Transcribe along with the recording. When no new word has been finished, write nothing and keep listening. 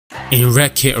In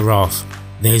Wreck-It Ralph,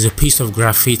 there is a piece of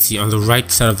graffiti on the right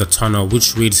side of the tunnel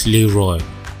which reads Leroy,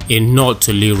 a nod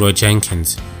to Leroy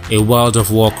Jenkins, a World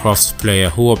of Warcraft player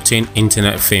who obtained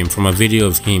internet fame from a video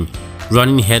of him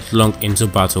running headlong into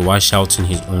battle while shouting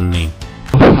his own name.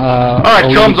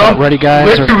 Alright, chums up. Ready,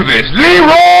 guys? Let's do this.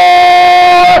 Leroy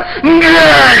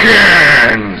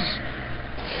Jenkins!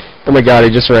 Oh my god, he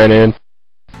just ran in.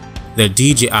 The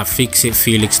DJ at Fix It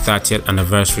Felix 30th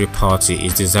anniversary party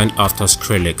is designed after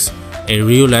Skrillex, a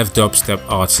real-life dubstep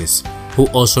artist, who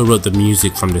also wrote the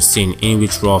music from the scene in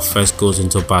which Ralph first goes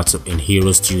into battle in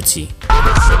Hero's Duty.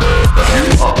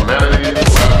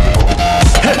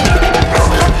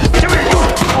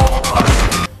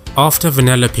 After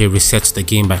Vanellope resets the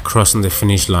game by crossing the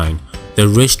finish line, the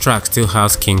racetrack still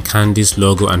has King Candy's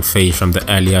logo and face from the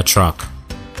earlier track.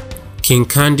 King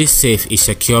Candy's safe is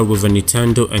secured with a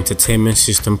Nintendo Entertainment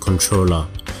System controller.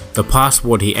 The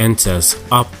password he enters,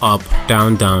 up up,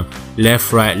 down down,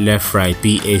 left right,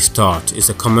 BA start, is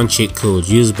a common cheat code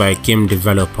used by game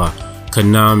developer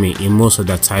Konami in most of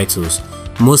their titles,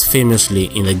 most famously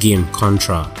in the game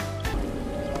Contra.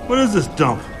 What is this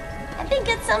dump? I think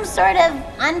it's some sort of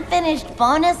unfinished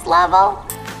bonus level.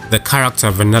 The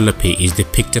character Vanellope is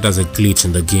depicted as a glitch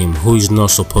in the game who is not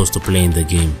supposed to play in the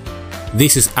game.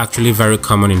 This is actually very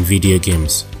common in video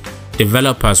games.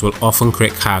 Developers will often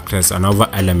create characters and other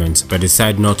elements but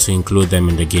decide not to include them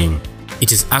in the game.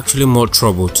 It is actually more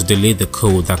trouble to delete the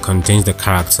code that contains the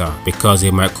character because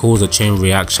it might cause a chain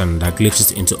reaction that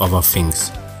glitches into other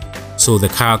things. So the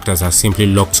characters are simply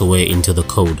locked away into the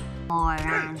code.